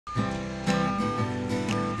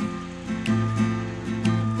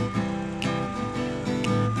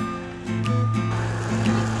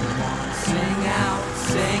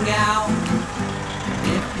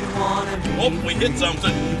Oh, we hit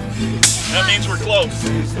something. That means we're close.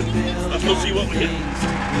 Let's go see what we hit.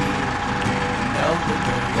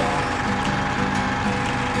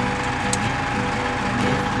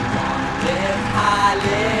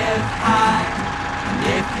 Live high. And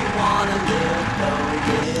if you wanna live low,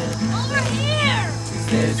 live. Over here! 'Cause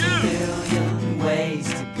there's a million ways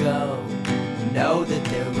to go. Know that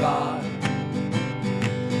there are.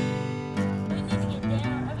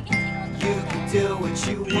 You can do what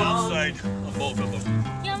you The want. outside of both of them.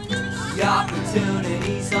 The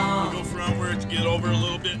opportunity's on. Go frontwards, get over a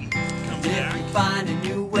little bit, and come If back. you find a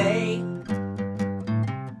new way,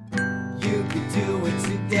 you can do it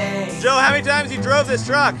today. Joe, how many times you drove this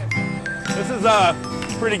truck? This is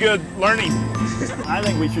pretty good learning. I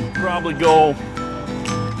think we should probably go.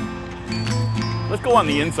 Let's go on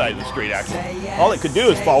the inside of the straight axle. All it could do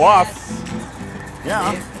is fall off.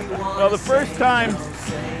 Yeah. Well, the first time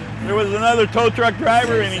there was another tow truck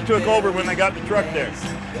driver and he took over when I got the truck there.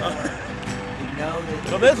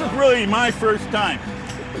 So this is really my first time.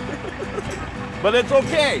 But it's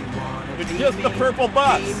okay. It's just the purple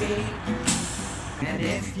bus. And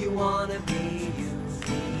if you wanna be you,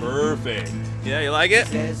 Perfect. Yeah, you like it?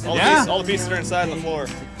 All the pieces are inside on the floor.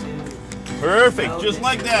 Perfect. Just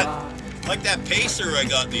like that. Like that Pacer I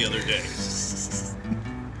got the other day.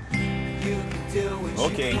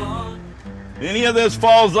 Okay. Any of this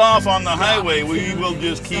falls off on the highway, we will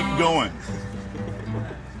just keep going.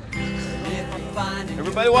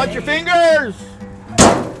 Everybody watch your fingers!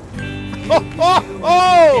 Oh, oh,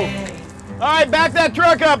 oh! All right, back that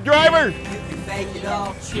truck up, drivers!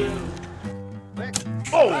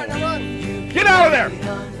 Oh! Get out of there!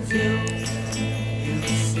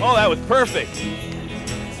 Oh, that was perfect.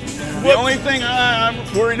 The only thing I'm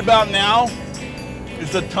worried about now is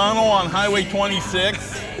the tunnel on Highway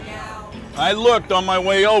 26. I looked on my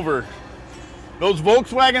way over. Those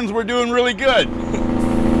Volkswagens were doing really good.